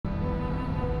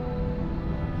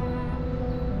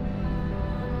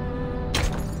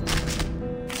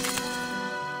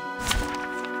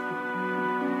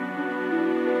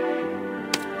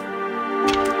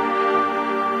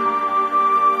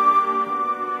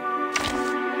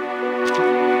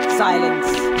silence.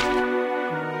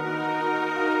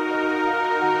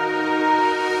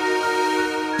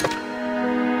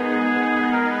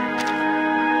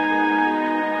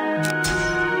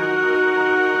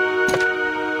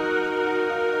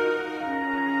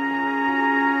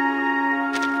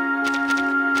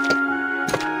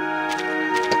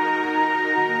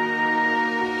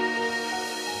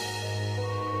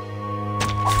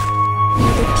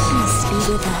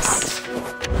 With us.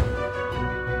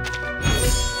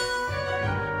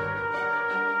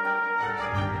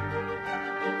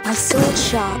 My sword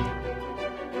sharp.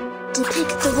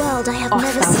 Depict the world I have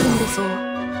never seen before.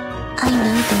 I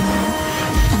know the moon,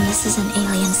 and this is an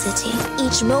alien city.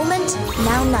 Each moment,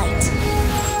 now night.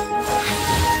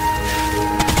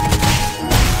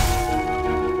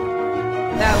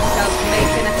 Thou shalt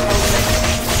make an atonement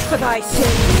for thy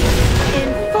sins in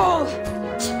full.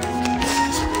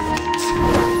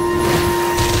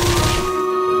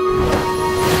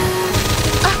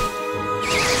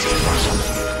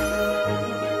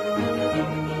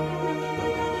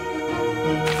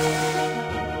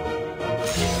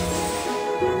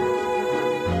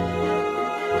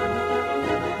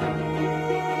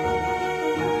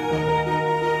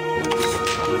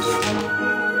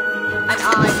 An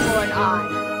eye for an eye.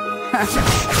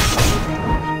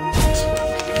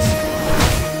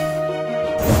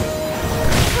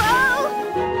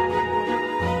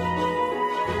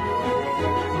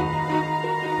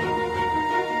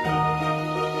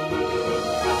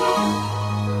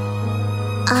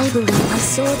 I believe my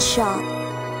sword sharp.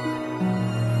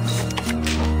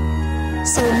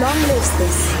 So long lives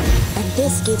this, and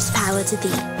this gives power to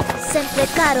thee. Sempre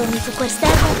caro mi fu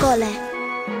quest'ermo cole.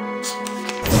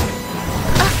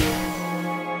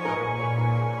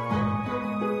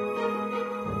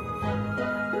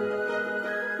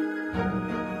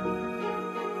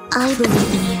 I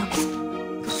believe in you.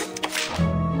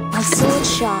 My sword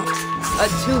sharp. A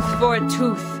tooth for a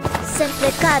tooth.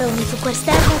 Sempre caro mi fu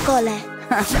quest'ermo cole.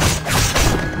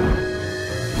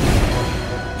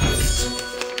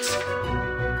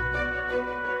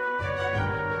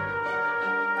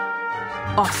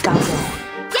 Off thou go.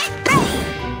 Get ready!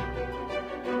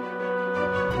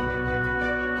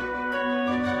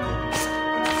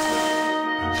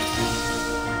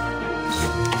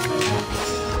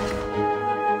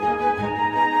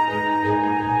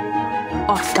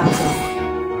 Off thou go.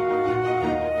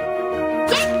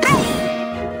 Get ready!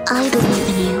 I believe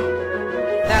in you.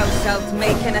 Thou shalt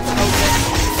make an atonement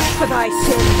for thy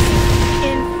sins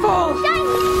in full.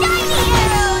 Shiny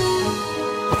arrows!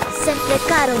 Sempre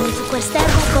caro mi fu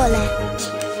quest'ermo cole.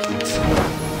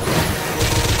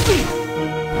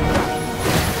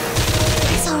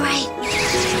 It's alright.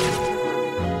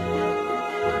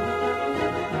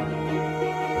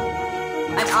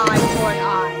 An eye for an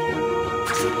eye.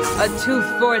 A tooth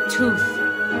for a tooth.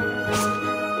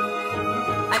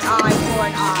 An eye for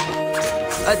an eye.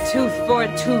 A tooth for a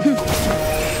tooth.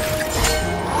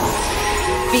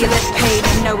 Feeleth pain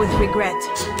and knoweth regret.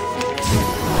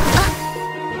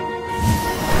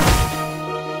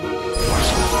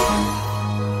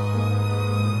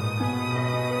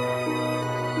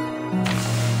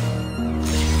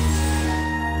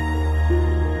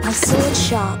 My sword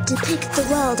sharp. Depict the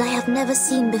world I have never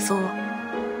seen before.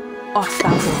 Off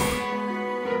thou go.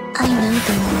 I know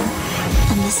the moon,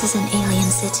 and this is an alien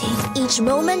city. Each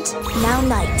moment, now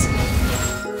night.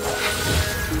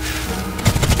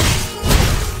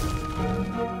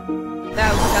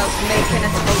 Thou shalt make an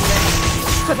atonement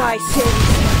for thy sins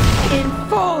in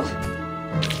full.